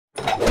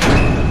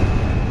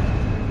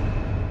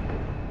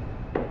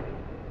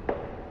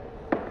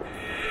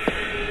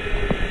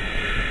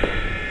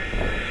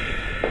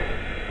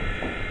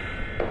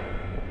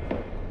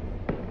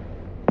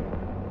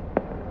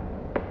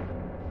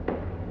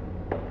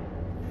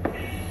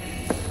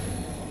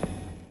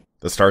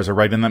The stars are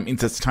right, and that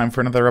means it's time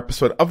for another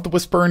episode of The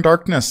Whisper in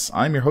Darkness.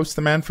 I'm your host,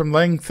 the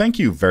Manfromleng. Thank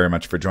you very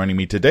much for joining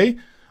me today.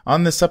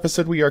 On this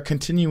episode, we are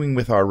continuing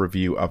with our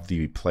review of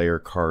the player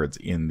cards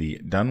in the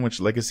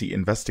Dunwich Legacy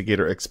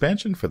Investigator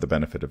Expansion for the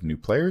benefit of new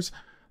players.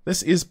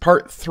 This is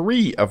part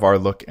 3 of our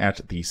look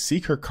at the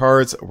Seeker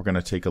cards. We're going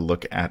to take a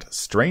look at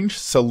Strange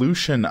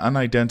Solution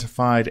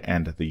Unidentified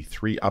and the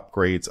 3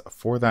 upgrades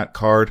for that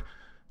card.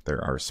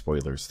 There are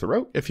spoilers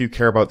throughout if you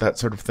care about that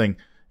sort of thing.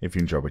 If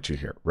you enjoy what you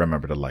hear,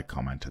 remember to like,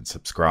 comment, and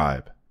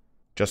subscribe.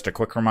 Just a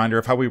quick reminder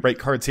of how we rate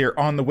cards here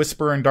on The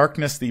Whisper in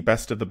Darkness. The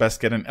best of the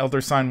best get an Elder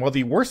Sign, while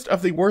the worst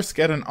of the worst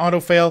get an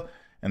Auto-Fail,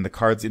 and the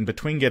cards in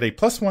between get a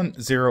 +1,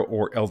 0,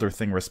 or Elder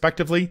Thing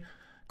respectively.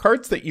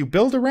 Cards that you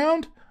build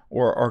around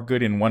or are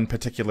good in one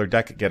particular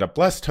deck get a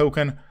Bless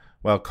token,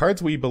 while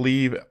cards we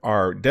believe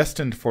are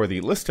destined for the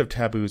list of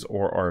taboos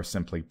or are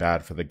simply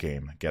bad for the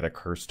game get a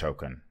Curse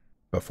token.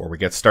 Before we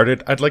get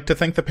started, I'd like to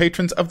thank the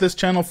patrons of this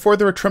channel for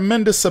their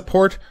tremendous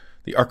support.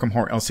 The Arkham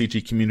Horror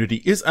LCG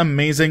community is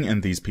amazing,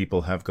 and these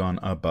people have gone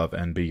above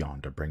and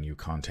beyond to bring you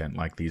content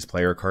like these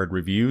player card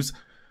reviews.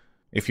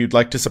 If you'd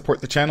like to support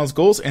the channel's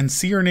goals and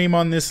see your name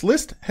on this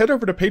list, head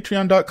over to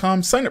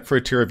patreon.com, sign up for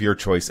a tier of your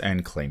choice,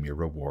 and claim your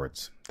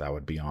rewards. That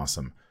would be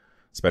awesome.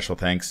 Special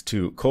thanks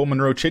to Cole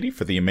Monroe Chitty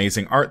for the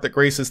amazing art that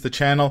graces the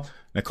channel,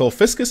 Nicole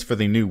Fiscus for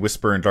the new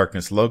Whisper in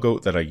Darkness logo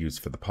that I use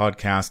for the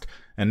podcast,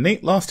 and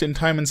Nate Lost in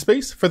Time and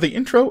Space for the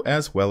intro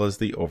as well as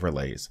the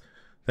overlays.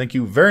 Thank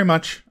you very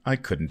much. I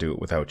couldn't do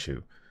it without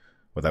you.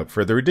 Without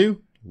further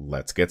ado,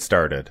 let's get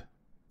started.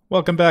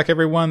 Welcome back,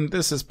 everyone.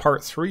 This is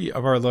part 3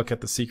 of our look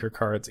at the Seeker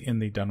cards in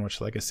the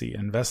Dunwich Legacy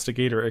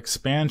Investigator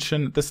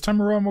Expansion. This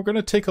time around, we're going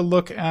to take a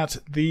look at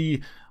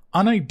the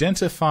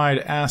Unidentified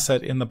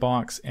asset in the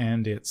box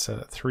and its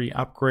 3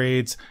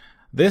 upgrades.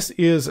 This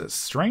is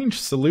Strange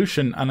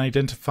Solution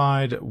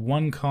Unidentified,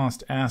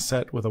 1-cost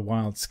asset with a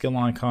wild skill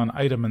icon,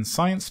 item, and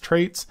science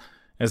traits.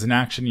 As an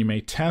action, you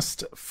may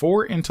test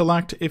 4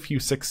 intellect. If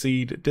you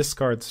succeed,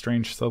 discard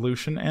Strange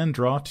Solution and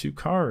draw 2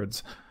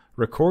 cards.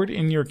 Record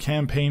in your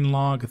campaign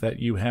log that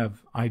you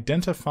have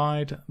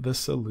identified the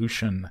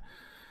solution.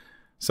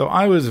 So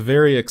I was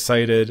very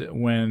excited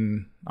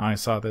when I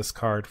saw this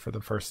card for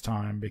the first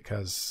time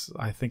because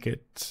I think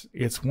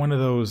it's one of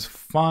those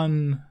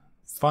fun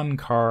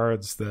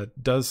cards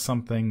that does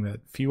something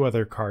that few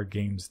other card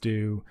games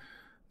do.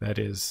 That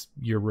is,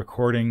 you're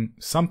recording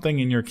something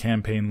in your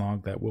campaign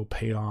log that will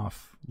pay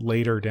off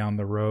later down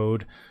the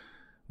road.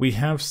 We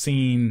have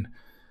seen,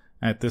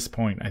 at this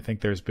point, I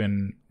think there's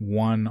been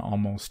one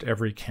almost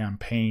every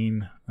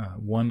campaign,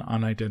 one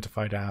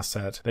unidentified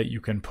asset that you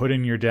can put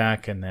in your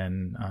deck, and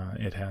then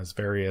it has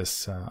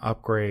various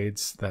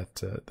upgrades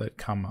that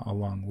come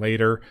along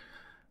later.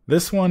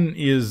 This one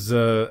is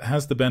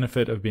has the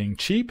benefit of being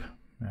cheap,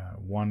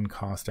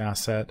 1-cost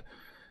asset.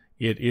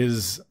 It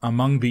is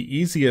among the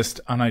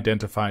easiest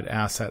unidentified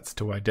assets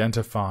to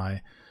identify.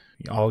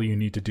 All you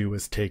need to do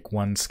is take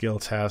 1 skill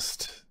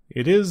Test.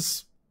 It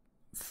is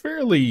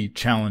fairly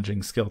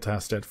challenging skill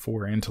test at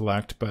 4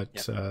 intellect,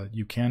 but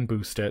you can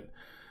boost it.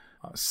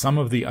 Some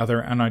of the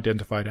other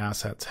unidentified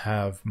assets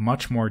have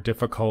much more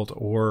difficult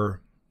or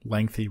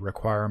lengthy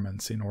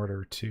requirements in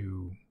order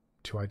to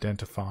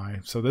identify.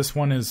 So this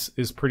one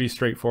is pretty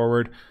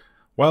straightforward.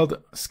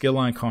 Wild skill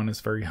icon is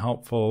very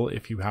helpful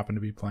if you happen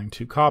to be playing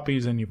 2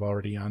 copies and you've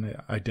already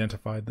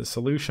identified the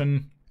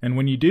solution. And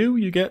when you do,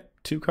 you get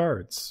 2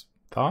 cards.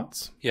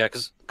 Thoughts? Yeah,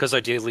 because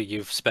ideally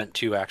you've spent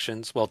 2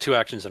 actions. Well, 2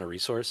 actions and a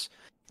resource.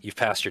 You've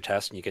passed your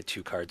test and you get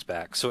 2 cards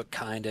back. So it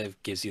kind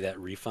of gives you that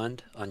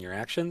refund on your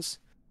actions.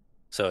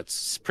 So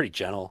it's pretty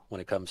gentle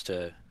when it comes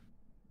to,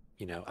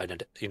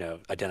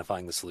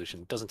 identifying the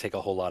solution. It doesn't take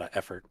a whole lot of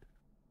effort.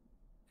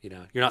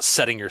 You're not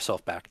setting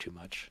yourself back too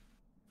much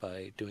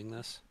by doing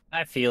this.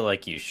 I feel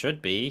like you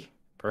should be,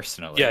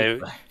 personally.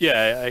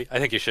 Yeah, I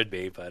think you should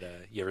be, but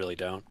you really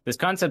don't. This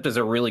concept is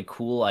a really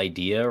cool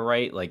idea,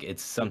 right? Like,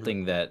 it's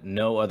something that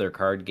no other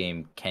card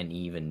game can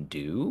even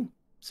do,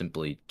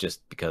 simply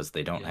just because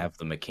they don't have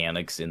the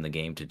mechanics in the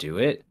game to do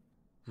it.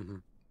 Mm-hmm.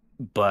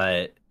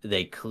 But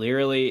they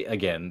clearly,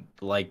 again,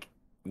 like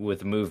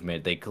with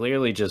movement, they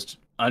clearly just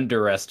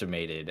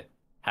underestimated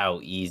how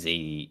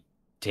easy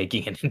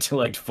taking an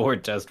Intellect 4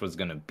 test was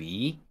going to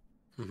be.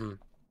 Mm-hmm.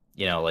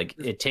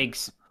 It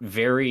takes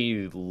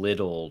very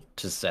little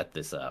to set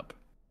this up.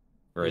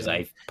 Whereas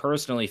I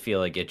personally feel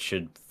like it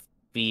should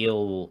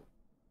feel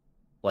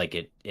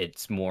like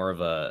it's more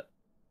of a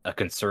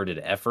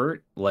concerted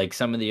effort, like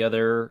some of the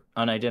other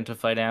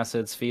unidentified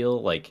assets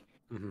feel. Like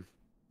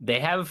they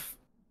have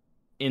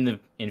in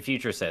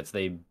future sets,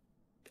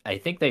 I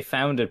think they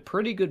found a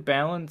pretty good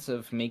balance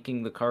of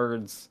making the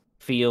cards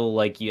feel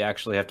like you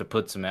actually have to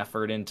put some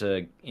effort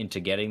into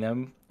getting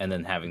them, and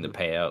then having the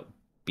payout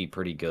be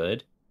pretty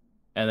good.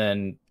 And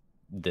then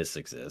this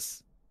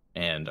exists,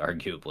 and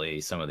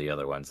arguably some of the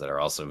other ones that are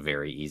also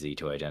very easy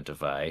to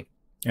identify.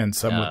 And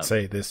some would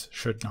say this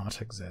should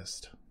not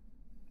exist.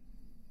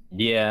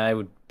 Yeah, I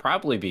would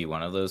probably be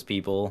one of those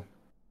people.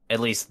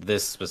 At least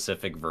this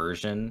specific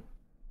version.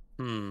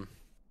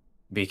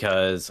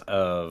 Because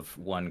of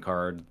one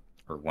card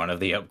or one of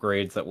the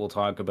upgrades that we'll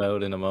talk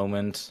about in a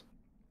moment.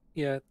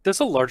 Yeah, there's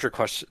a larger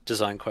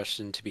design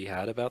question to be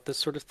had about this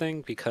sort of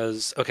thing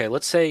because, okay,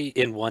 let's say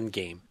in one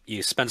game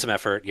you spend some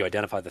effort, you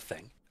identify the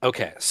thing.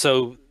 Okay,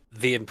 so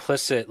the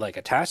implicit like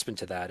attachment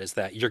to that is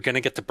that you're going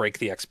to get to break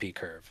the XP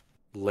curve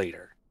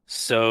later.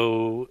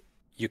 So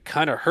you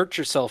kind of hurt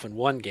yourself in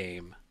one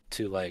game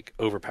to like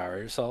overpower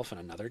yourself in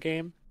another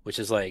game, which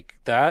is like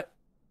that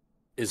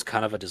is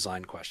kind of a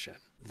design question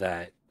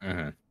that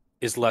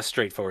is less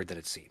straightforward than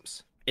it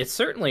seems. It's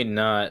certainly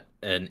not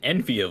an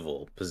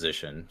enviable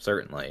position,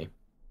 certainly.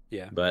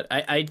 Yeah. But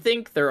I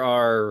think there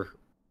are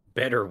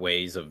better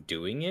ways of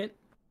doing it.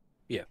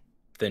 Yeah.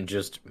 Than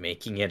just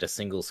making it a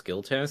single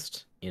skill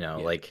test. You know,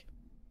 Yeah. like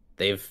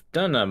they've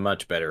done a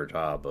much better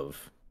job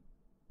of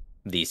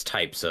these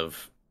types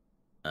of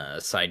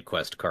side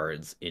quest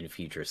cards in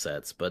future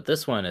sets, but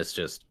this one is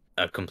just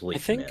a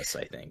complete miss,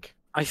 I think.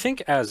 I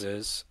think as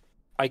is,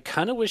 I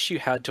kind of wish you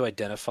had to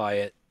identify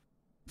it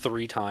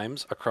 3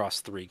 times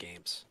across 3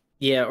 games.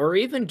 Yeah, or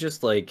even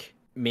just like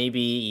maybe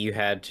you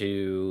had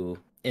to,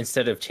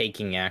 instead of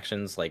taking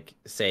actions, like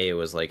say it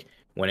was like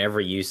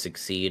whenever you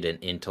succeed an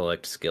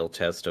intellect skill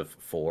test of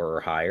 4 or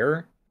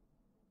higher,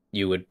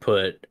 you would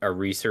put a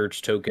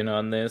research token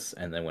on this,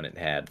 and then when it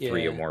had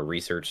 3 or more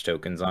research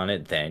tokens on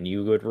it, then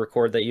you would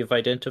record that you've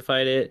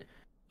identified it.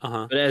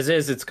 But as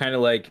is, it's kind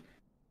of like,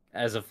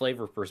 as a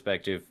flavor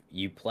perspective,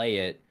 you play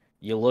it,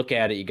 you look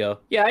at it, you go,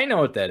 yeah, I know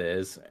what that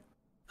is.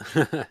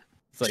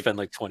 It's like, spend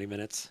like 20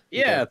 minutes.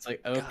 Yeah, it's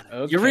like,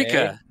 okay.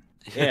 Eureka!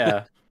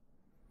 Yeah.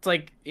 It's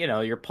like, you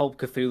know, your Pulp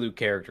Cthulhu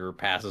character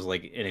passes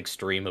like an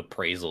extreme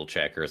appraisal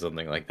check or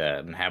something like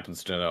that and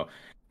happens to know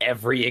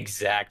every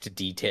exact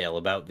detail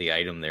about the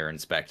item they're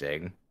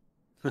inspecting.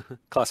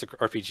 Classic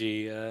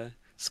RPG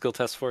skill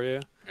test for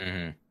you.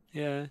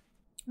 Yeah.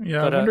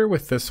 Yeah, but, I wonder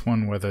with this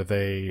one whether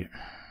they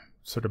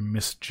sort of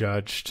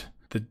misjudged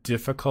the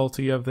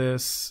difficulty of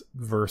this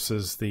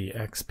versus the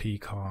XP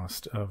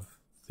cost of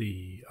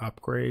the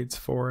upgrades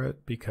for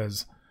it,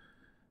 because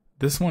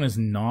this one is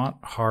not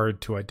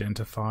hard to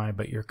identify,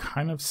 but you're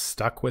kind of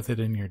stuck with it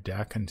in your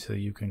deck until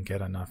you can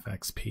get enough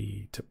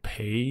XP to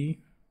pay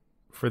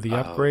for the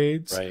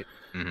upgrades. Right.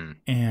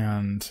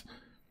 And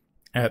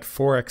at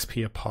 4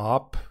 XP a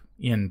pop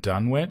in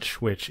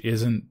Dunwich, which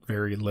isn't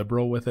very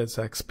liberal with its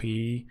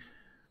XP,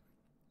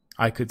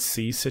 I could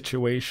see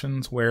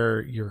situations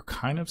where you're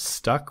kind of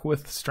stuck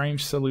with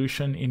Strange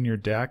Solution in your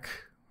deck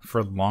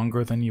for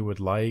longer than you would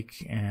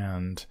like,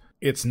 and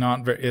it's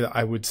not very,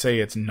 I would say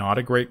it's not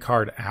a great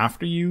card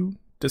after you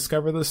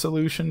discover the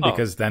solution,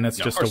 because then it's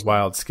just a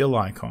wild skill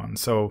icon.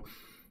 So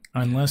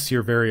unless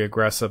you're very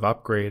aggressive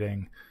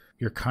upgrading,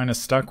 you're kind of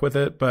stuck with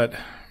it. But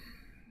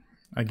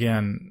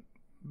again,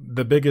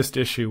 the biggest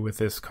issue with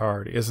this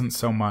card isn't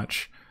so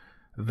much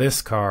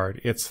this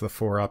card, it's the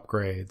 4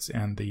 upgrades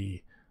and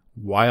the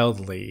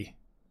wildly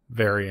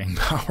varying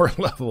power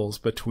levels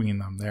between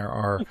them. There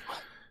are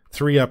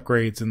 3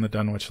 upgrades in the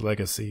Dunwich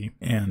Legacy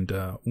and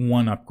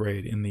 1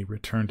 upgrade in the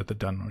Return to the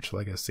Dunwich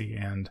Legacy,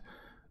 and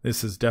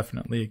this is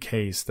definitely a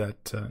case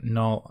that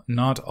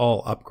not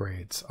all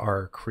upgrades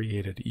are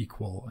created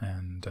equal,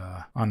 and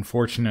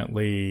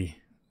unfortunately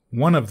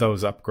one of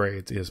those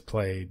upgrades is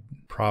played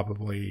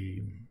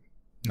probably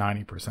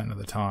 90% of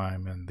the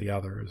time, and the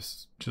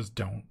others just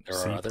don't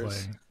see play.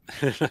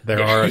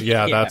 There are,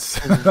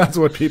 that's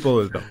what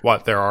people,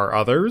 there are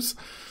others.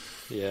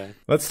 Yeah.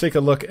 Let's take a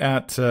look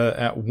at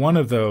one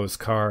of those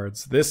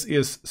cards. This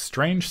is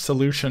Strange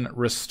Solution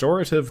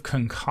Restorative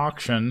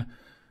Concoction.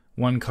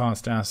 1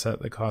 cost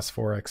asset that costs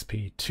 4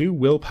 XP. 2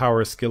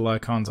 willpower skill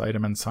icons,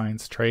 item, and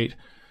science trait.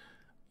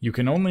 You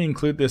can only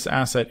include this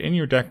asset in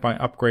your deck by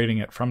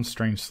upgrading it from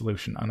Strange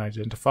Solution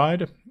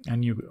Unidentified,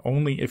 and you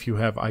only if you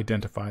have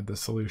identified the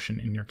solution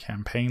in your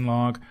campaign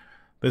log.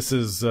 This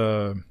is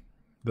the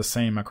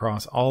same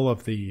across all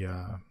of the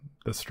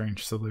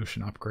Strange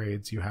Solution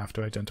upgrades. You have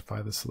to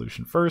identify the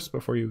solution first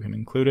before you can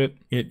include it.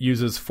 It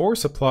uses 4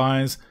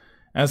 supplies.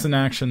 As an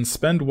action,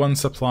 spend 1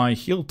 supply,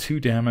 heal 2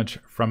 damage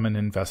from an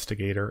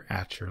investigator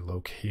at your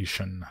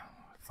location.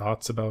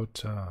 Thoughts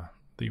about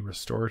the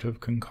Restorative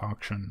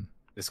Concoction?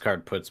 This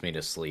card puts me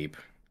to sleep.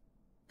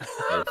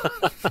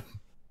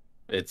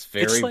 It's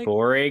very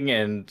boring,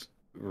 and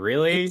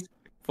really?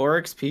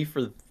 4 XP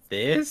for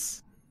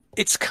this?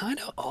 It's kind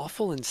of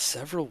awful in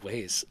several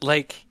ways.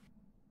 Like,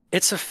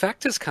 its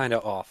effect is kind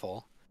of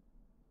awful.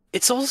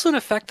 It's also an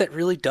effect that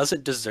really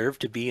doesn't deserve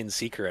to be in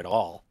Seeker at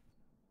all.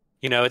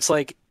 You know, it's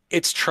like,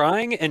 it's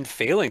trying and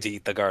failing to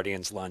eat the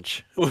Guardian's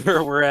lunch,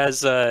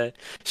 whereas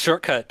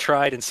Shortcut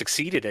tried and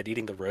succeeded at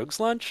eating the Rogue's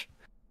lunch.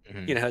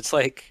 You know, it's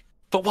like,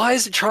 but why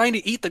is it trying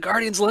to eat the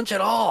Guardian's lunch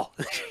at all?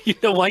 You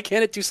know, why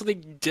can't it do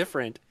something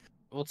different?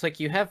 Well, it's like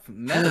you have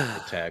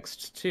medical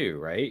text too,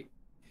 right?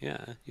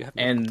 Yeah, you have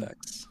medical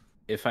text.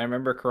 If I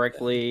remember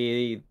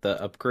correctly,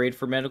 the upgrade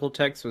for medical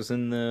text was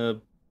in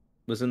the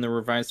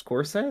revised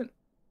core set?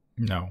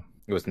 No.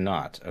 It was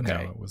not. Okay.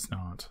 No, it was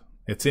not.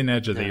 It's in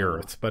Edge of the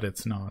Earth, but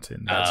it's not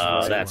in...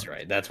 that's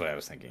right. That's what I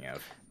was thinking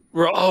of.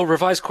 Oh,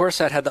 revised core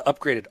set had the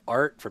upgraded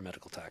art for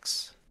medical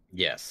text.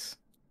 Yes.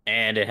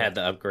 And it had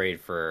the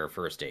upgrade for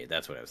first aid.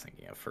 That's what I was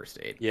thinking of, first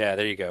aid. Yeah,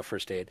 there you go,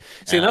 first aid.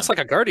 See, and that's like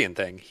a guardian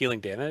thing, healing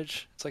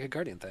damage. It's like a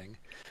guardian thing.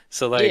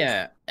 So like,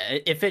 yeah,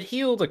 if it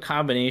healed a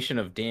combination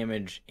of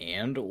damage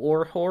and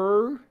or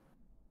horror,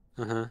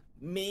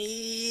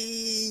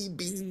 maybe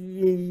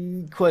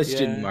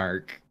question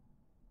mark.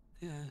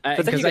 Yeah,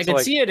 because I could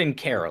see it in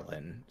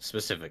Carolyn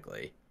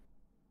specifically,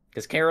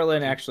 because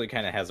Carolyn actually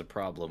kind of has a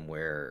problem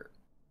where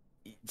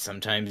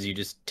sometimes you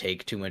just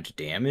take too much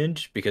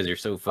damage because you're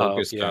so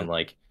focused on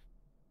like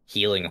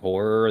healing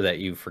horror that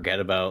you forget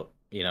about,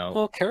 you know.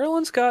 Well,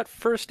 Carolyn's got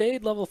first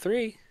aid level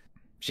 3.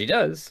 She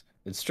does.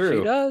 It's true.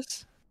 She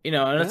does. You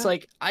know, and it's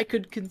like, I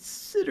could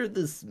consider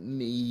this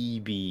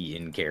maybe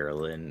in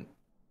Carolyn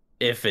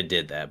if it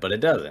did that, but it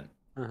doesn't.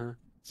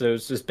 So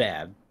it's just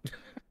bad.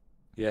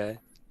 Yeah,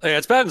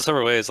 it's bad in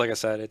several ways. Like I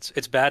said,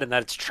 it's bad in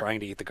that it's trying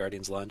to eat the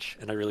Guardian's lunch,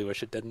 and I really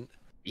wish it didn't.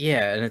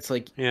 Yeah, and it's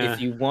like, if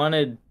you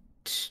wanted...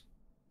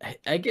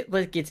 I get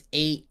like it's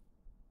 8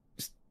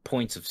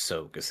 points of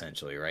soak,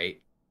 essentially, right?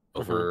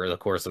 Over the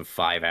course of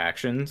 5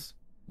 actions.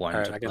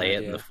 1 to play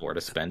it and the 4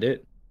 to spend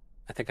it.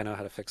 I think I know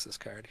how to fix this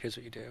card. Here's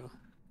what you do.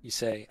 You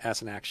say,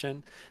 as an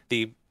action,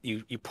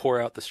 you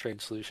pour out the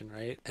strange solution,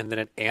 right? And then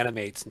it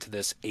animates into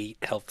this 8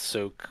 health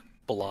soak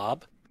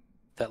blob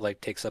that like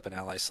takes up an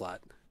ally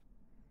slot.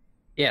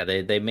 Yeah,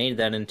 they made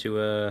that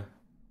into a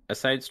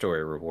side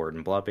story reward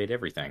and blob ate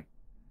everything.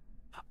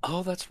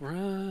 Oh, that's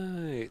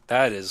right.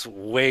 That is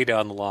way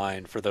down the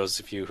line for those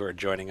of you who are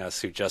joining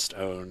us who just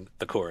own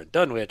the core in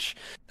Dunwich.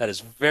 That is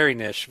very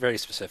niche, very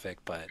specific,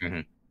 but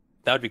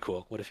that would be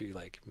cool. What if you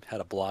like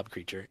had a blob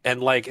creature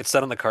and like it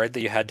said on the card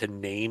that you had to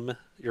name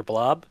your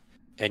blob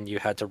and you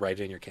had to write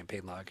it in your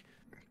campaign log?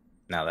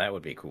 Now that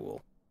would be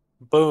cool.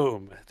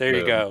 Boom. There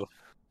you go.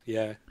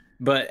 Yeah.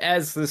 But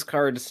as this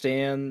card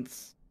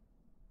stands,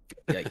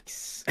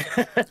 yikes.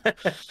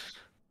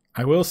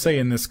 I will say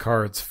in this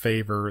card's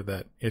favor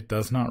that it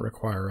does not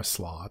require a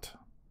slot,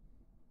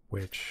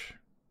 which,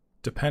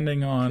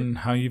 depending on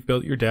how you've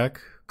built your deck,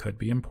 could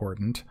be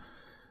important.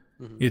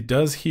 It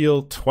does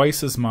heal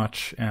twice as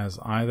much as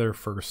either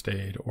first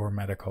aid or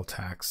medical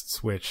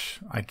texts, which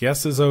I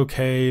guess is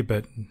okay,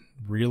 but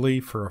really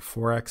for a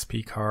 4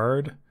 XP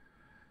card,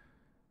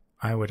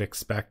 I would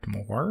expect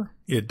more.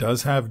 It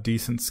does have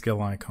decent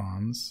skill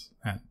icons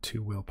at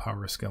 2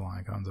 willpower skill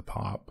icons a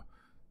pop.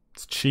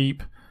 It's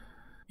cheap.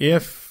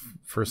 If,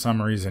 for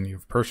some reason,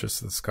 you've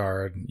purchased this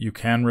card, you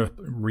can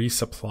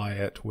resupply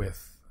it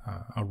with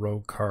a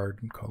rogue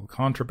card called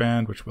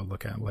Contraband, which we'll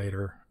look at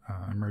later,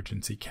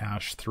 Emergency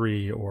Cache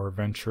 3, or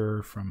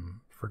Venture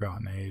from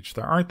Forgotten Age.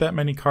 There aren't that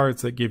many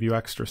cards that give you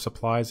extra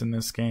supplies in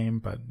this game,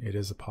 but it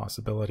is a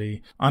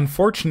possibility.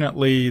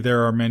 Unfortunately,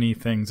 there are many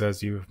things,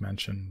 as you have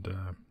mentioned,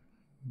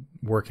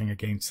 working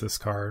against this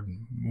card.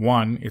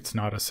 One, it's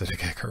not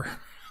acidic Ichor.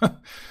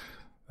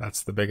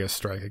 That's the biggest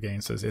strike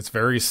against us. It's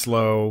very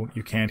slow.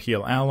 You can't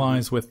heal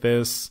allies with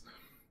this.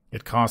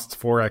 It costs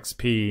 4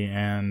 XP,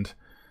 and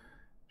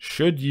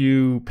should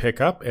you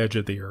pick up Edge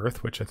of the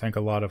Earth, which I think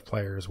a lot of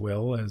players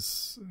will,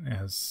 as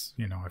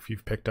you know, if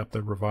you've picked up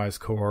the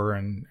revised core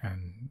and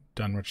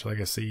Dunwich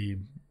Legacy,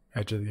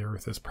 Edge of the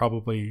Earth is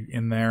probably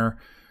in there.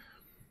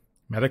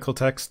 Medical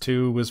Text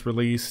 2 was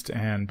released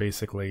and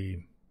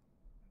basically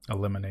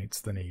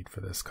eliminates the need for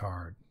this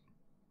card.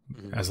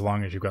 As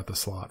long as you've got the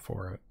slot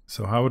for it.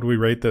 So how would we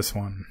rate this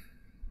one?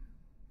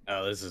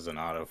 Oh, this is an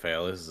auto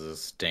fail. This is a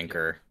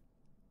stinker.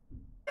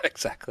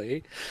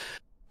 Exactly.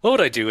 What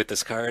would I do with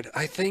this card?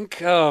 I think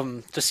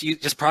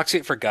just proxy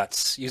it for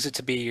guts. Use it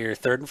to be your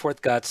 3rd and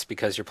 4th guts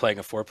because you're playing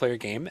a 4-player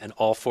game and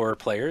all 4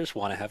 players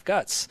want to have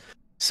guts.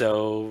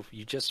 So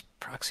you just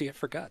proxy it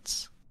for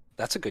guts.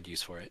 That's a good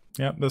use for it.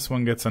 Yep, this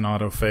one gets an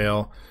auto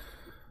fail.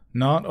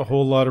 Not a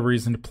whole lot of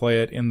reason to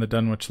play it in the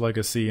Dunwich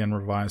Legacy and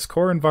Revised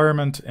Core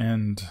environment,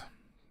 and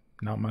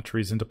not much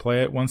reason to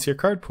play it once your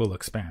card pool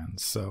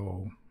expands.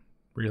 So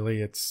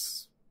really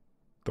it's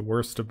the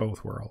worst of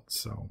both worlds.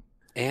 So,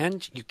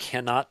 and you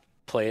cannot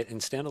play it in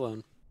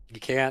standalone. You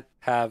can't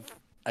have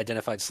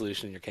identified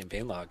solution in your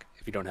campaign log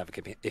if you don't have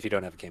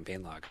a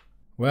campaign log.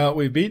 Well,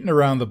 we've beaten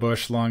around the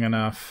bush long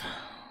enough.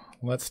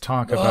 Let's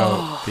talk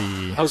about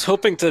the... I was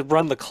hoping to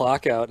run the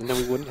clock out and then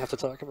we wouldn't have to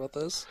talk about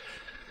this.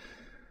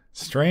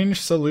 Strange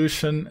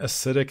Solution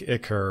Acidic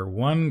Ichor.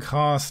 1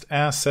 cost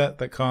asset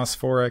that costs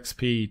 4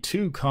 XP.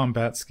 2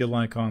 combat skill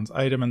icons,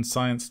 item and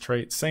science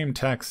trait. Same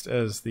text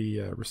as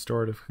the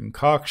Restorative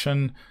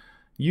Concoction.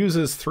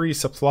 Uses 3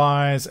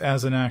 supplies.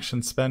 As an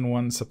action, spend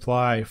 1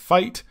 supply.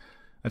 Fight.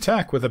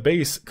 Attack with a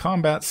base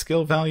combat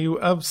skill value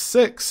of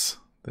 6.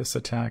 This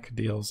attack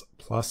deals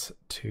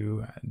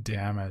 +2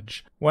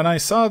 damage. When I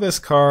saw this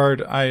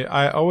card,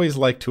 I always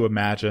like to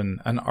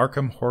imagine an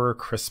Arkham Horror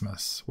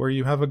Christmas, where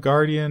you have a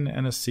Guardian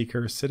and a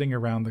Seeker sitting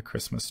around the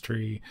Christmas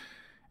tree,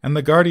 and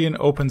the Guardian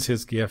opens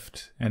his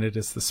gift, and it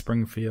is the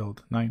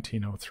Springfield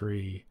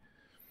 1903.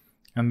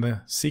 And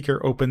the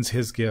Seeker opens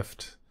his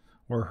gift,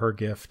 or her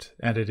gift,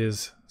 and it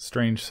is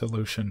Strange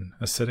Solution,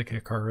 Acidic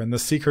Ichor. And the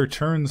Seeker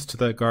turns to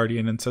the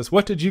Guardian and says,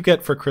 "What did you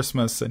get for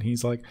Christmas?" And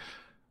he's like,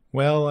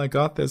 "Well, I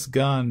got this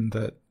gun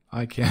that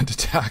I can't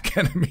attack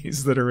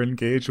enemies that are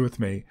engaged with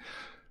me.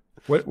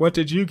 What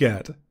did you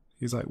get?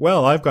 He's like,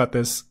 well, I've got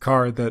this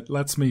card that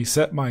lets me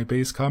set my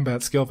base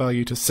combat skill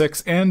value to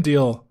 6 and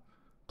deal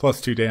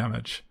 +2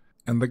 damage.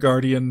 And the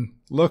Guardian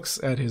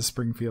looks at his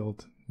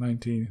Springfield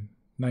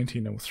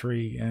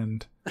 1903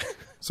 and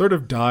sort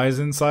of dies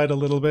inside a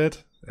little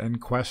bit and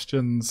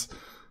questions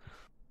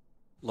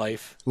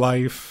life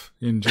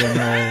in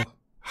general.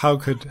 How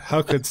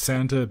could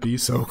Santa be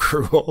so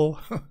cruel?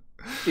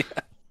 Yeah.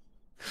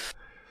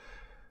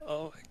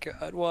 Oh my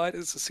god, why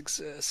does this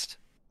exist?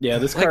 Yeah,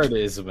 this card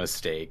is a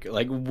mistake.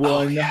 Like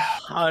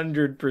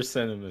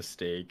 100% a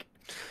mistake.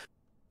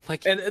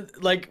 And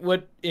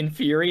what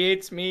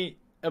infuriates me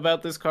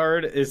about this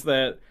card is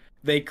that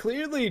they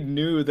clearly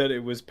knew that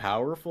it was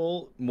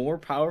more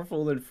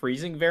powerful than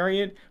Freezing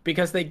Variant,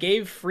 because they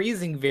gave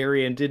Freezing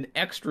Variant an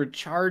extra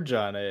charge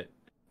on it.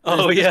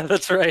 Oh yeah,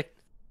 that's right.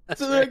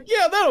 So they're like,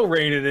 yeah, that'll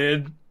rein it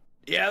in.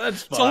 Yeah,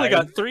 that's fine. It's only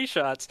got 3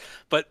 shots,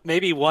 but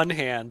maybe one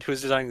hand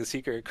who's designing the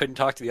Seeker couldn't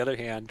talk to the other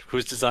hand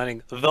who's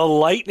designing the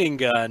lightning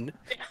gun.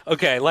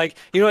 Okay, like,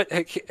 you know what,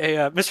 hey,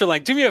 Mr.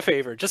 Lang, do me a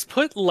favor. Just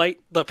put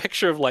the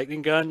picture of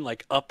lightning gun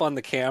like up on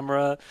the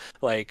camera,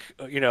 like,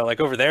 you know,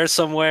 like over there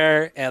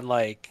somewhere, and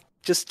like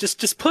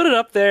just put it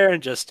up there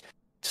and just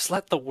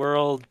let the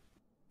world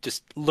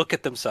just look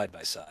at them side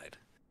by side.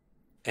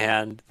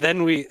 And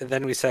then we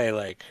say,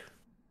 like,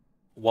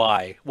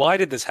 why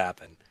did this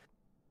happen?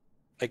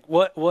 Like,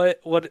 what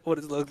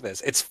is, look at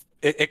this.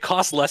 It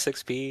costs less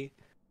XP.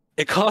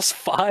 It costs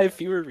 5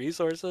 fewer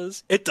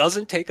resources. It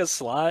doesn't take a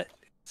slot.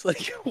 It's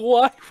like,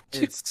 why?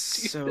 It's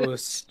so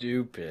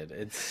stupid.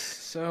 It's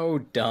so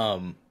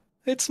dumb.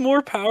 It's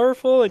more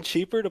powerful and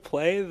cheaper to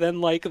play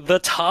than like the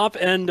top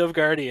end of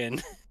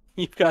Guardian.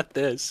 You've got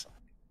this.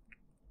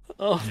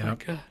 Oh my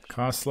god.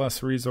 Costs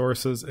less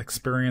resources,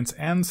 experience,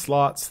 and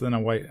slots than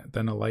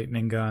a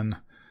lightning gun.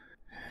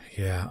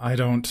 Yeah, I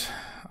don't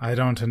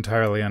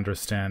entirely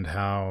understand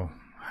how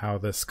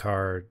this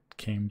card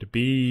came to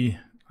be.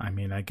 I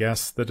mean, I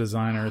guess the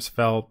designers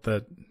felt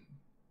that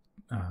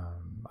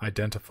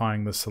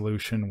identifying the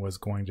solution was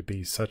going to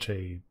be such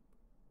a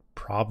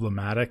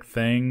problematic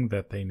thing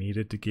that they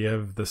needed to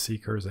give the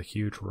Seekers a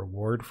huge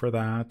reward for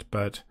that,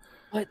 but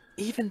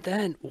even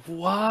then,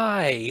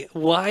 why?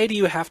 Why do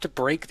you have to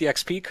break the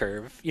XP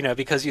curve? You know,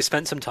 because you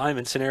spent some time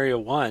in scenario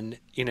 1,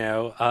 you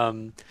know,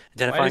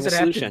 identifying the solution. Why does it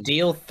have to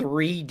deal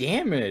 3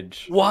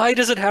 damage? Why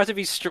does it have to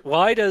be?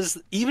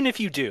 Even if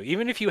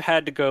you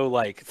had to go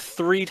like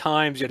 3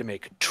 times, you had to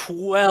make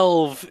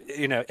 12,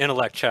 you know,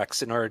 intellect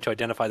checks in order to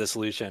identify the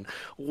solution.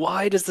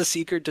 Why does the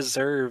Seeker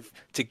deserve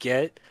to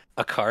get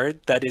a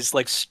card that is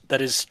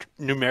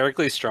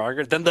numerically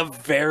stronger than the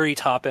very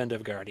top end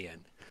of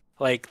Guardian?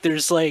 Like,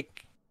 there's like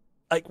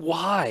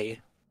why?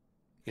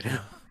 You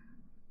know?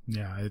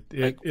 Yeah,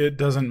 it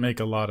doesn't make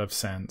a lot of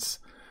sense.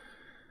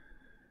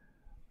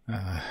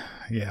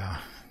 Yeah,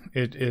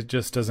 it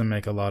just doesn't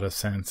make a lot of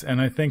sense. And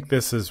I think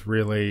this is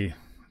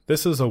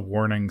a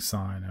warning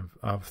sign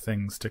of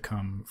things to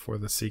come for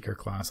the Seeker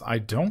class. I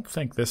don't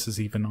think this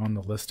is even on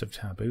the list of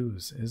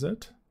taboos, is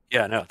it?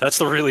 Yeah, no, that's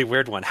the really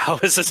weird one. How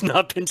has this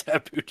not been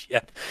tabooed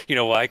yet? You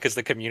know why? Because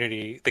the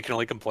community, they can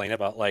only complain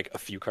about like a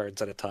few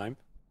cards at a time.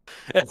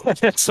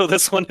 So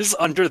this one is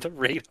under the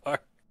radar.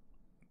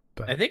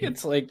 But I think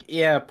it's like,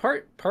 yeah,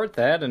 part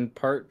that and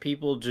part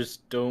people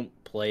just don't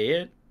play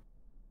it.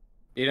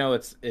 You know,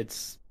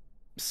 it's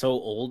so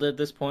old at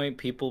this point,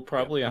 people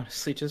probably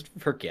honestly just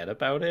forget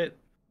about it.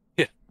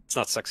 Yeah, it's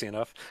not sexy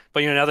enough.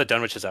 But, you know, now that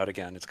Dunwich is out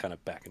again, it's kind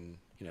of back in,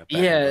 you know,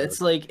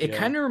 it's like, it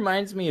kind of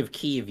reminds me of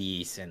Key of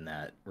Ys in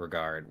that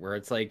regard, where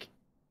it's like,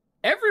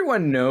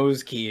 everyone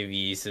knows Key of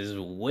Ys is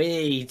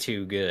way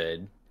too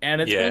good, and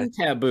it's been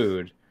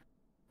tabooed.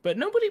 But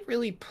nobody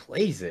really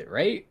plays it,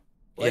 right?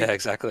 Like, yeah,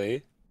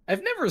 exactly.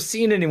 I've never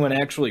seen anyone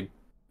actually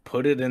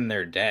put it in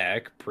their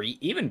deck,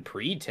 even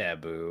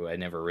pre-taboo. I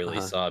never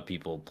really saw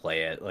people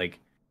play it. Like,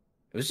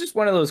 it was just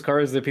one of those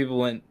cards that people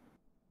went,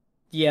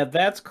 yeah,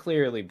 that's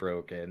clearly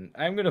broken.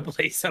 I'm going to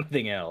play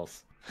something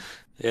else.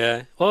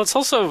 Yeah. Well, it's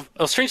also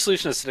a strange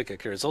solution to Acidic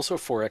Ichor. It's also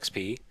 4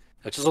 XP,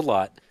 which is a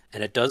lot,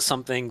 and it does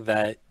something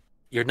that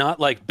you're not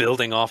like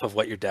building off of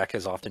what your deck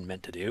is often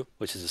meant to do,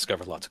 which is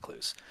discover lots of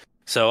clues.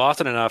 So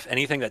often enough,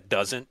 anything that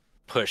doesn't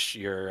push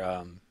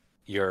your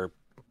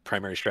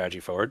primary strategy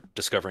forward,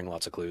 discovering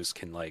lots of clues,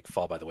 can like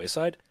fall by the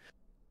wayside.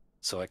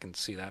 So I can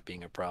see that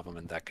being a problem,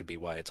 and that could be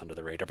why it's under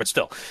the radar. But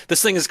still,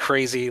 this thing is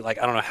crazy. Like,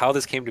 I don't know how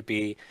this came to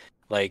be.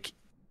 Like,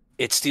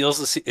 it steals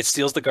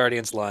the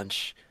Guardian's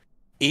lunch.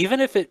 Even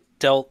if it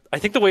dealt, I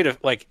think the way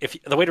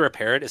to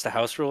repair it is to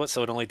house rule it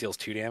so it only deals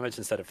 2 damage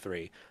instead of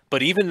 3.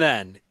 But even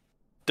then,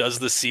 does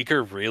the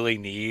Seeker really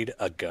need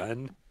a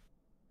gun?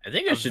 I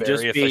think it should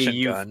just be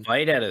you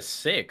fight at a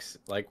 6.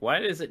 Like, why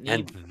does it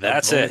need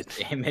that's it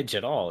damage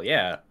at all?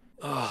 Yeah.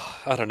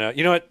 Oh, I don't know.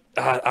 You know what?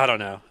 I don't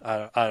know.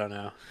 I don't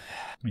know.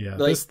 Yeah,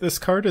 like, this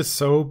card is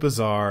so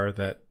bizarre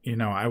that, you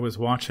know, I was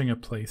watching a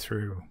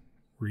playthrough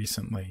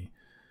recently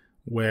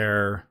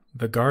where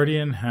the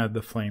Guardian had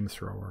the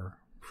flamethrower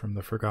from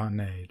the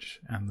Forgotten Age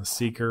and the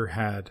Seeker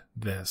had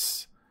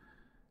this.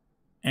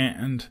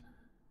 And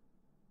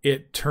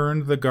it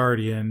turned the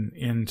Guardian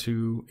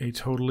into a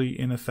totally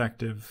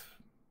ineffective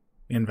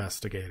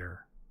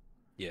investigator.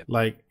 Yeah.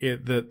 Like,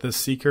 the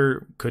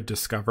Seeker could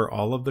discover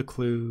all of the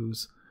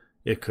clues.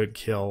 It could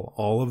kill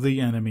all of the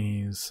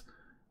enemies.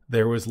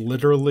 There was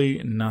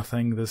literally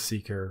nothing the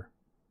Seeker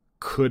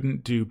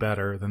couldn't do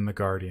better than the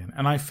Guardian.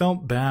 And I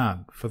felt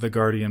bad for the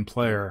Guardian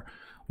player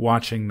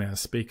watching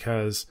this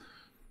because,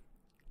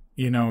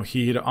 you know,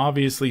 he had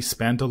obviously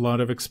spent a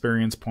lot of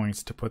experience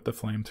points to put the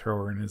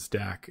flamethrower in his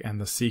deck, and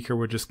the Seeker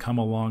would just come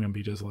along and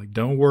be just like,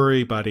 don't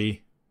worry,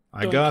 buddy.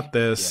 I got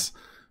this.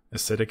 Yeah.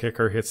 Acidic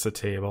Ichor hits the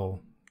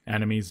table.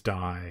 Enemies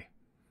die.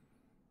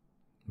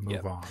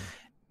 Move on.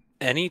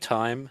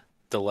 Anytime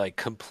the, like,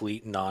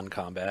 complete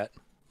non-combat,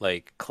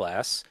 like,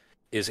 class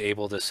is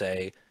able to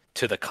say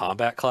to the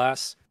combat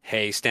class,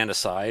 hey, stand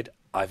aside,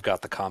 I've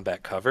got the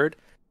combat covered,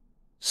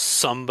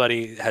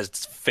 somebody has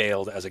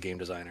failed as a game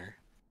designer.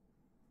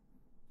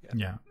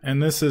 Yeah.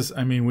 And this is,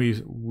 I mean,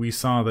 we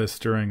saw this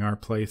during our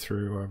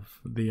playthrough of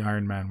the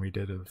Iron Man we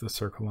did of the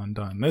Circle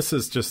Undone. This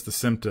is just the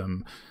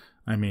symptom.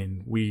 I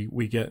mean,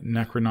 we get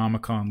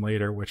Necronomicon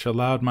later, which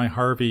allowed my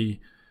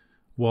Harvey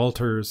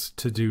Walters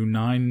to do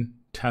 9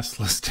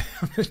 Teslas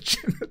damage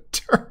in a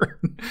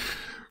turn,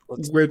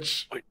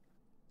 which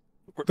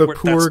the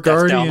poor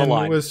Guardian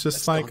was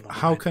just like,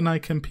 how can I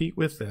compete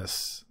with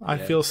this? I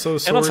feel so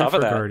sorry for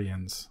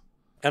Guardians.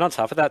 And on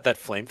top of that, that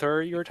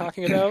flamethrower you were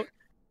talking about,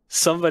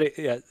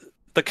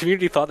 the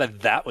community thought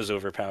that was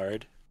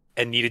overpowered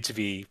and needed to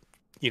be,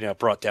 you know,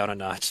 brought down a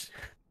notch.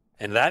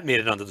 And that made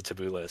it onto the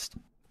taboo list,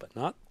 but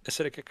not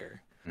Acidic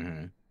Ichor.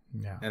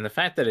 Mm-hmm. Yeah. And the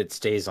fact that it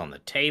stays on the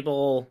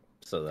table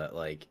so that,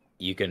 like,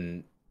 you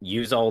can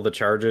use all the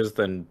charges,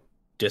 then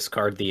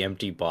discard the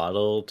empty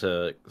bottle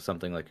to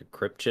something like a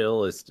Crypt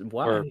Chill is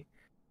why?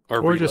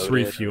 Or just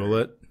refuel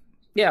it.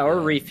 Yeah, or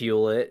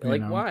refuel it.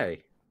 Like, know. why?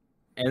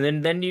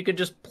 And then you could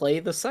just play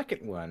the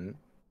second one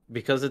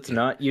because it's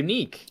not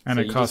unique. And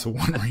so it costs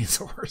 1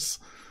 resource.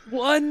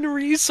 1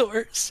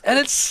 resource! And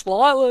it's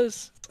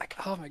slotless! It's like,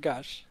 oh my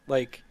gosh.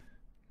 Like,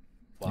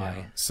 why?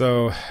 Yeah.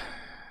 So,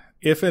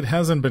 if it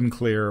hasn't been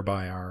clear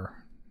by our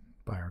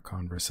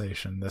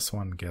conversation, this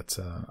one gets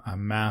a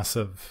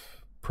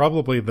massive,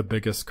 probably the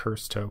biggest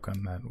curse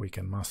token that we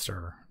can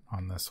muster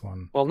on this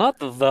one. Well, not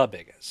the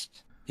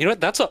biggest. You know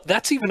what?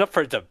 That's even up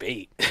for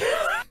debate.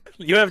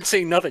 You haven't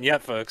seen nothing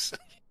yet, folks.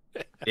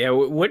 Yeah,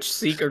 which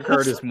Seeker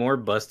card is more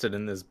busted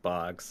in this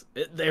box?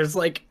 There's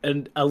like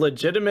a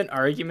legitimate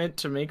argument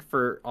to make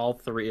for all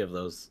 3 of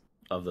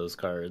those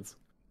cards.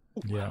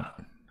 Yeah,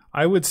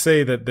 I would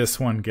say that this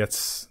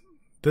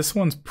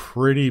one's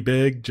pretty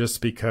big just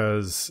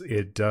because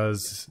it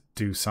does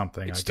do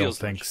something I don't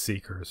think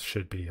Seekers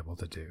should be able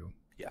to do.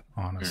 Yeah,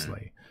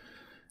 honestly.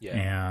 Yeah,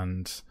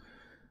 and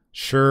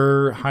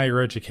sure, higher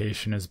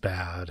education is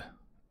bad,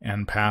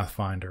 and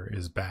Pathfinder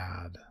is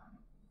bad.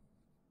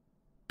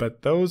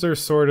 But those are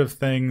sort of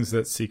things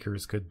that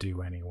Seekers could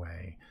do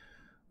anyway.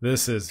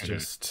 This is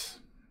just...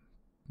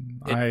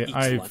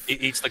 It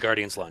eats the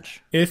Guardian's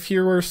lunch. If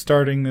you were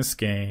starting this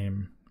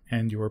game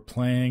and you were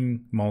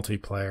playing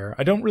multiplayer,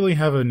 I don't really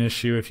have an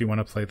issue if you want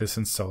to play this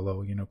in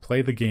solo. You know,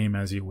 play the game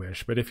as you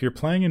wish. But if you're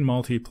playing in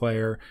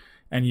multiplayer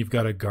and you've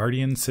got a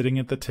Guardian sitting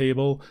at the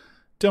table,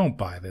 don't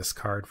buy this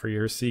card for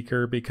your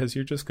Seeker because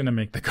you're just going to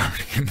make the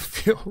Guardian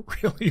feel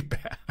really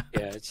bad.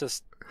 Yeah, it's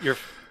just... You're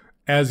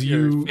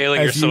you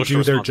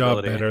do their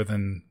job better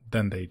than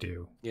they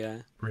do. Yeah,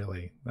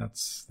 really,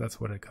 that's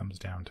what it comes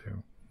down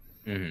to.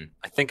 Mm-hmm.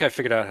 I think I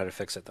figured out how to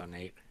fix it though,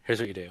 Nate. Here's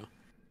what you do: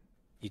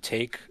 you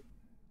take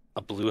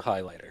a blue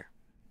highlighter,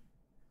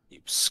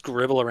 you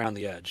scribble around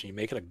the edge, and you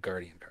make it a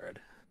Guardian card.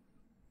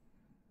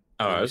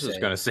 Oh, I was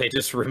just gonna say,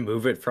 just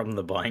remove it from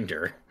the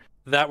binder.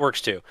 That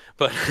works too,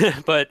 but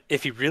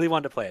if you really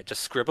want to play it,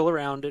 just scribble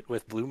around it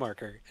with blue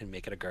marker and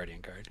make it a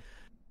Guardian card,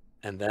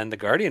 and then the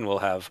Guardian will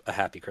have a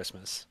happy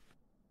Christmas.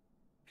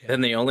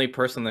 Then the only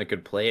person that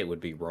could play it would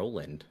be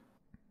Roland.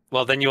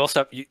 Well, then you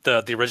also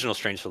have the original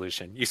Strange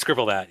Solution. You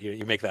scribble that,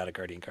 you make that a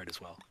Guardian card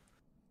as well.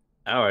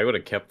 Oh, I would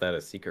have kept that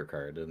a Seeker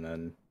card, and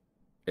then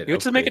you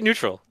just make it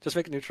neutral. Just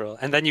make it neutral,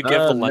 and then you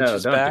give the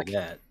lunches back.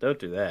 Don't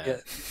do that.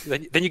 Yeah.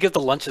 Then you give the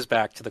lunches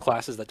back to the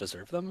classes that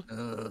deserve them.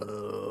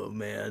 Oh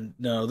man,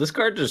 no! This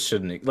card just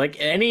shouldn't. Like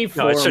any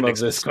form of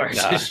this card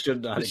just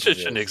should not exist.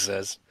 Shouldn't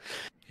exist.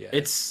 Yeah.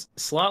 It's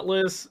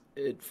slotless.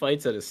 It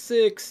fights at a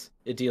 6.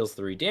 It deals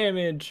 3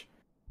 damage.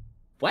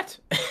 What?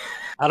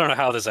 I don't know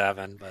how this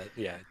happened, but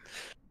yeah.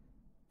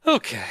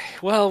 Okay,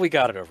 well, we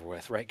got it over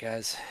with, right,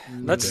 guys?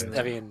 Now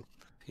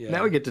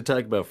we get to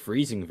talk about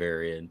Freezing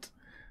Variant.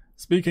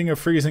 Speaking of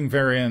Freezing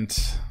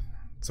Variant,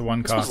 it's a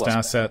 1-cost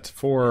asset,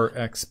 4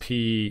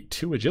 XP,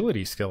 2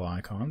 agility skill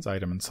icons,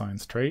 item and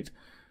science trait.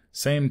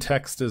 Same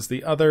text as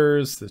the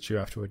others, that you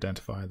have to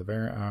identify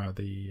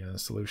the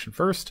solution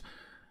first.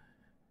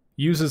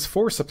 Uses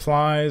 4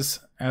 supplies.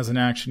 As an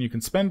action, you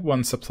can spend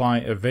 1 supply,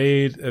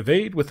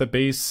 evade with a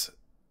base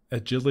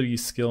agility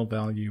skill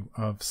value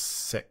of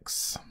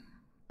 6.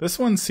 This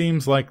one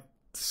seems like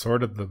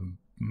sort of the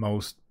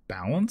most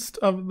balanced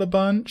of the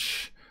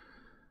bunch.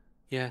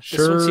 Yeah, this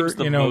Sure, one seems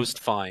the most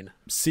fine.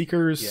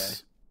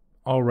 Seekers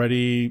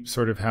already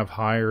sort of have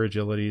higher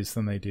agilities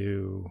than they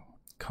do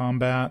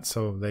combat,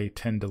 so they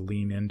tend to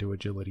lean into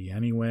agility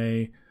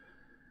anyway.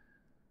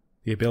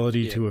 The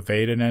ability to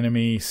evade an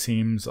enemy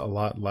seems a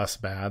lot less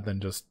bad than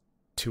just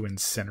to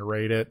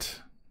incinerate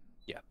it.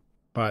 Yeah.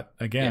 But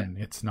again,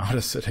 it's not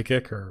acidic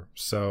Ichor,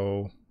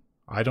 so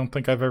I don't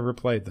think I've ever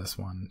played this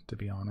one, to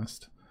be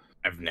honest.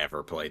 I've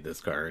never played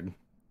this card.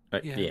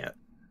 Yeah.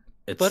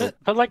 It's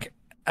But like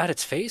at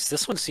its face,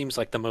 this one seems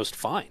like the most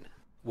fine.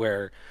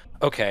 Where,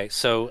 okay,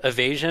 so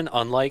evasion,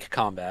 unlike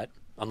combat,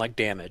 unlike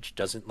damage,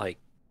 doesn't like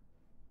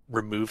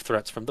remove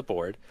threats from the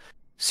board.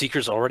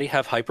 Seekers already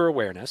have hyper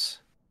awareness,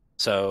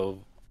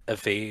 so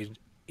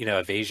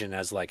evasion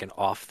as like an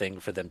off thing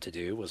for them to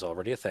do was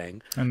already a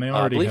thing. And they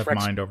already have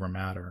mind over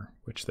matter,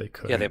 which they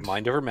could. Yeah, they have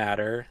mind over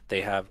matter.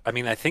 They have. I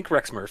mean, I think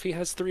Rex Murphy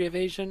has 3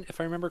 evasion, if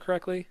I remember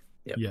correctly.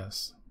 Yep.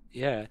 Yes.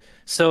 Yeah.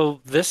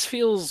 So this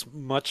feels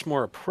much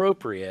more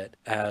appropriate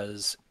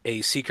as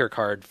a Seeker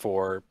card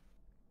for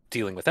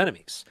dealing with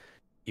enemies.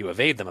 You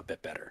evade them a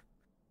bit better.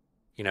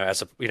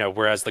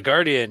 Whereas the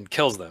Guardian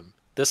kills them.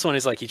 This one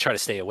is like you try to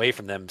stay away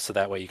from them so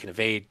that way you can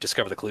evade,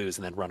 discover the clues,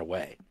 and then run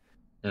away.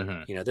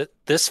 Mm-hmm.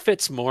 This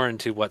fits more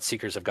into what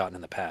Seekers have gotten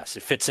in the past.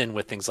 It fits in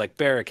with things like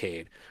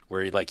Barricade,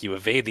 where like you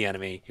evade the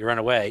enemy, you run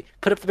away,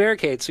 put up the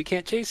barricade so he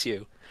can't chase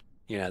you.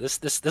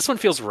 This one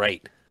feels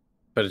right.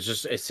 But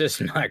it's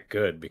just not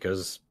good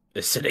because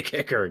acidic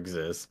Ichor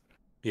exists.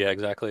 Yeah,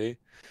 exactly.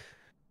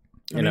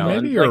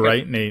 Maybe you're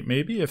right, Nate.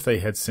 Maybe if they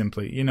had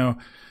simply,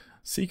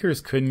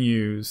 Seekers couldn't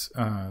use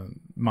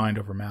mind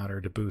over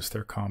matter to boost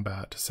their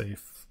combat to say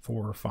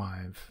 4 or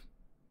 5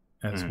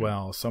 as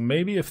well. So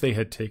maybe if they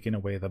had taken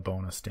away the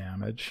bonus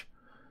damage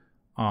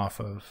off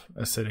of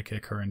acidic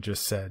Ichor and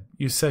just said,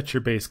 you set your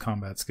base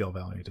combat skill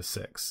value to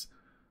 6,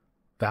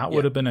 that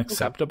would have been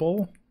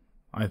acceptable. Okay.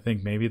 I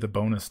think maybe the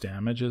bonus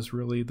damage is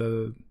really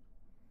the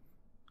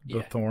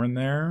thorn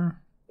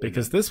there,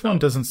 because this one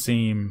doesn't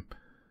seem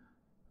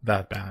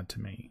that bad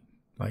to me.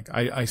 Like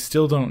I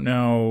still don't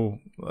know,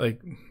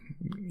 like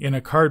in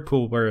a card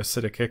pool where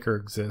acidic Ichor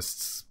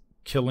exists,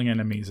 killing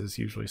enemies is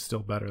usually still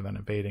better than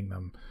evading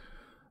them.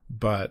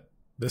 But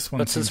this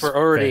one, since we're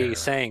already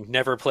saying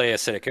never play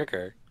acidic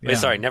Ichor,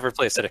 never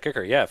play acidic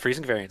Ichor. Yeah,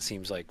 freezing variant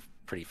seems like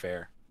pretty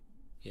fair.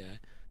 Yeah,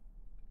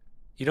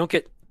 you don't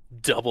get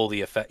double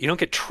the effect. You don't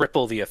get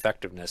triple the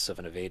effectiveness of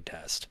an evade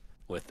test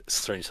with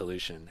Strange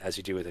Solution as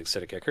you do with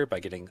acidic Ichor by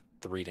getting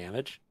 3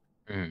 damage.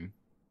 Mm-hmm.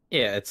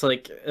 Yeah, it's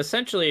like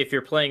essentially if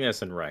you're playing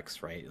this in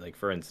Rex, right? Like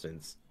for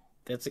instance,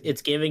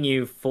 it's giving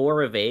you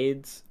 4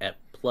 evades at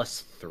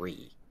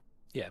 +3.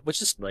 Yeah,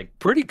 which is like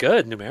pretty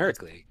good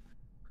numerically.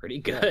 Pretty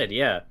good,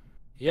 yeah.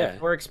 At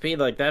 4 XP,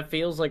 like that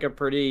feels like a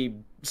pretty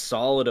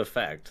solid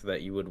effect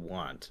that you would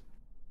want.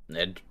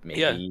 And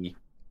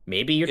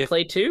maybe you'd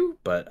play 2,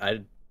 but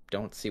I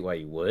don't see why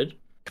you would.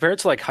 Compared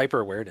to like hyper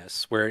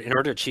awareness, where in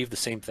order to achieve the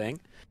same thing,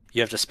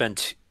 you have to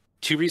spend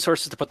 2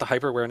 resources to put the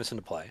hyper awareness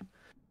into play.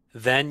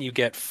 Then you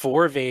get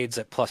 4 evades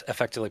at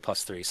effectively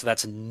 +3. So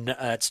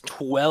that's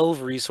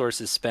 12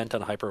 resources spent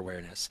on hyper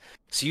awareness.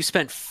 So you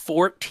spent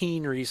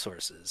 14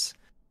 resources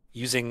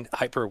using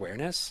hyper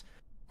awareness,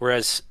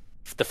 whereas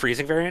the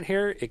freezing variant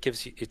here, it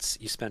gives you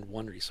you spend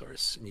 1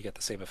 resource and you get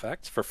the same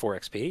effect for 4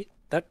 XP.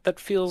 That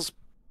feels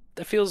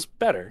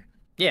better.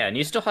 Yeah, and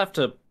you still have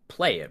to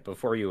play it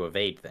before you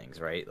evade things,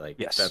 right? Like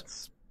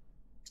that's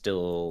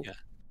still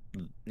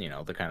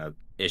the kind of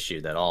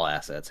issue that all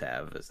assets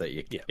have, is that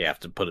you have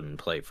to put them in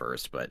play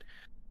first. But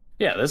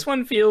yeah, this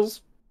one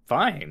feels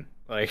fine.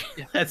 Like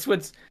that's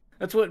what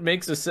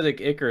makes acidic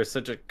Ichor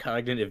such a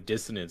cognitive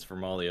dissonance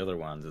from all the other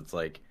ones. It's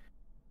like,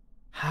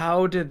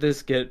 how did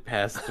this get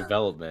past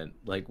development?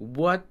 Like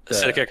what the...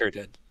 acidic Ichor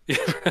did.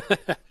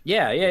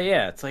 yeah.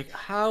 It's like,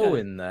 how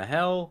in the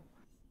hell?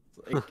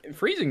 Like,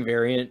 freezing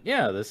variant,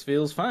 this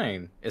feels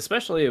fine,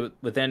 especially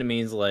with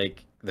enemies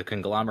like the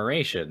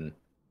conglomeration.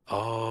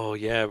 Oh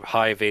yeah,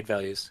 high evade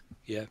values.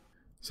 Yeah.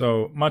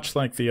 So much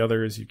like the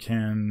others, you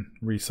can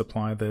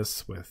resupply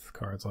this with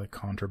cards like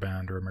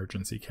Contraband or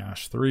Emergency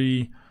Cache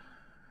 3.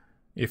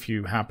 If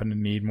you happen to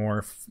need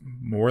more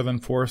than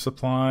 4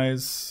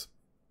 supplies,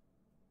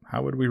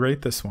 how would we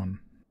rate this one?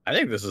 I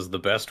think this is the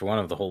best one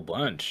of the whole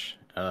bunch.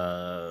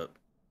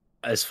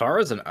 As far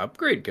as an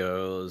upgrade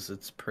goes,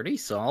 it's pretty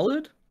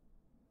solid.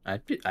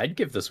 I'd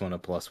give this one a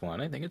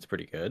 +1. I think it's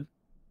pretty good.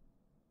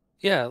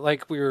 Yeah,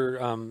 like we were,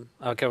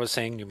 like I was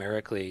saying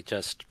numerically,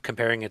 just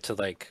comparing it to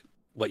like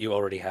what you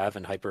already have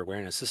in hyper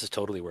awareness, this is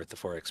totally worth the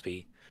 4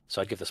 XP.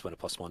 So I'd give this one a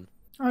 +1.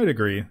 I'd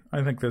agree.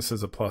 I think this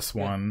is a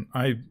 +1.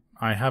 Yeah.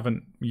 I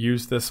haven't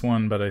used this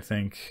one, but I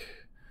think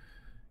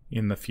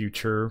in the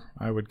future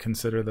I would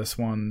consider this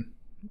one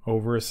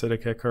over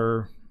acidic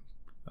Ichor.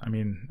 I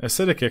mean,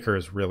 acidic Ichor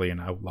is really an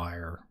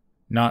outlier.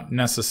 Not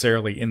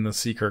necessarily in the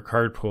Seeker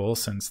card pool,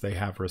 since they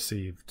have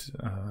received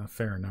a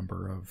fair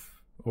number of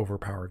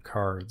overpowered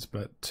cards,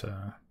 but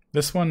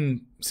this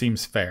one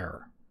seems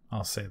fair.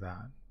 I'll say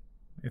that.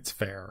 It's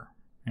fair.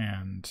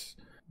 And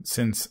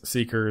since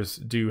Seekers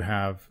do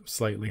have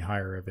slightly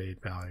higher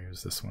evade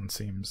values, this one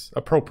seems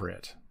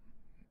appropriate.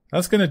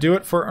 That's going to do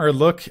it for our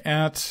look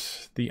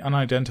at the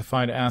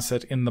unidentified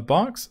asset in the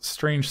box,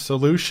 Strange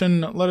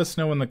Solution. Let us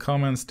know in the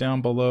comments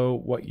down below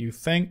what you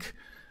think.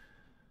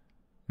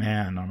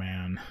 Man, oh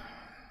man.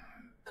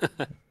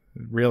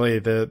 Really,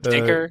 the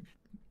Tinker,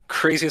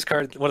 craziest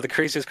card, one of the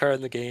craziest cards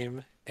in the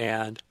game,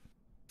 and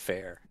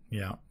fair.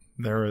 Yeah.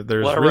 There's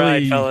what a really,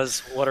 ride,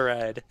 fellas. What a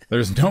ride.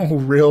 There's no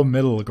real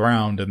middle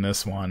ground in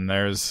this one.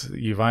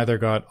 You've either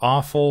got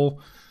awful,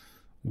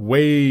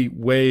 way,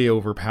 way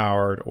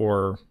overpowered,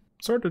 or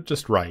sort of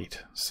just right.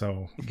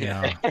 So,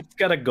 yeah. It's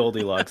got a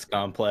Goldilocks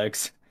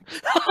complex.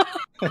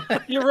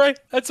 You're right.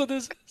 That's what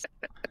this is.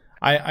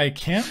 I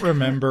can't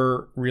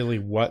remember really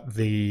what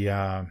the...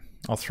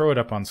 I'll throw it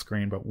up on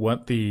screen, but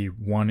what the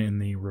one in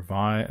the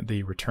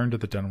Return to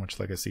the Dunwich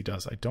Legacy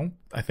does,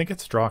 I think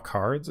it's draw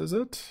cards, is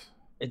it?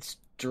 It's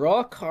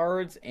draw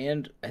cards,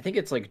 and I think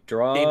it's like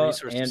draw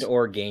and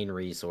or gain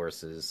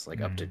resources,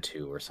 like up to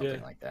 2 or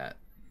something like that.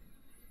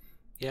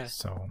 Yeah.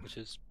 So which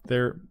is...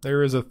 there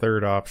is a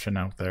third option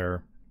out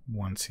there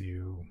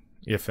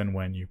if and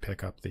when you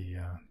pick up the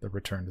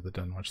Return to the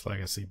Dunwich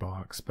Legacy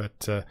box.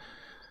 But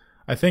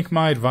I think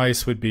my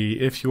advice would be,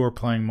 if you're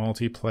playing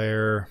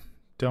multiplayer,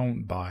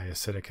 don't buy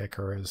Acidic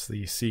Ichor as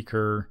the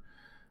Seeker.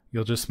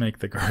 You'll just make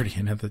the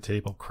Guardian at the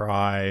table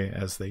cry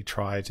as they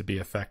try to be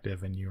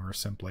effective, and you are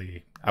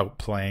simply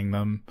outplaying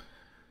them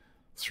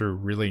through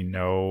really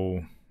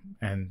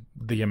and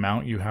the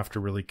amount you have to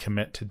really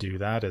commit to do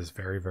that is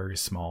very, very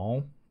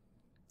small.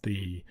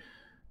 The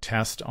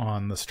test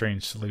on the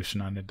Strange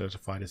Solution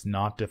Unidentified is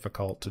not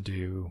difficult to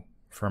do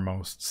for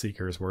most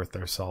Seekers worth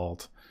their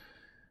salt.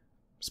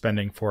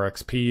 Spending 4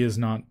 XP is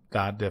not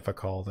that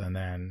difficult, and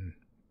then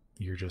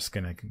you're just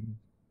going to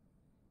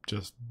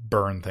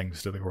burn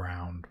things to the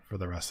ground for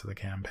the rest of the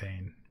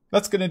campaign.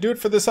 That's going to do it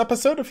for this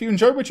episode. If you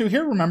enjoyed what you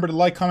hear, remember to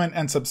like, comment,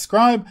 and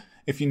subscribe.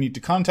 If you need to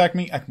contact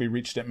me, I can be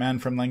reached at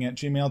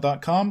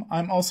manfromleng@gmail.com.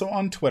 I'm also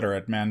on Twitter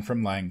at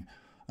manfromleng.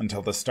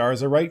 Until the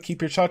stars are right,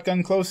 keep your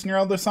shotgun close and your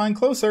elder sign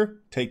closer.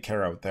 Take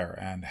care out there,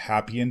 and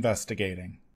happy investigating.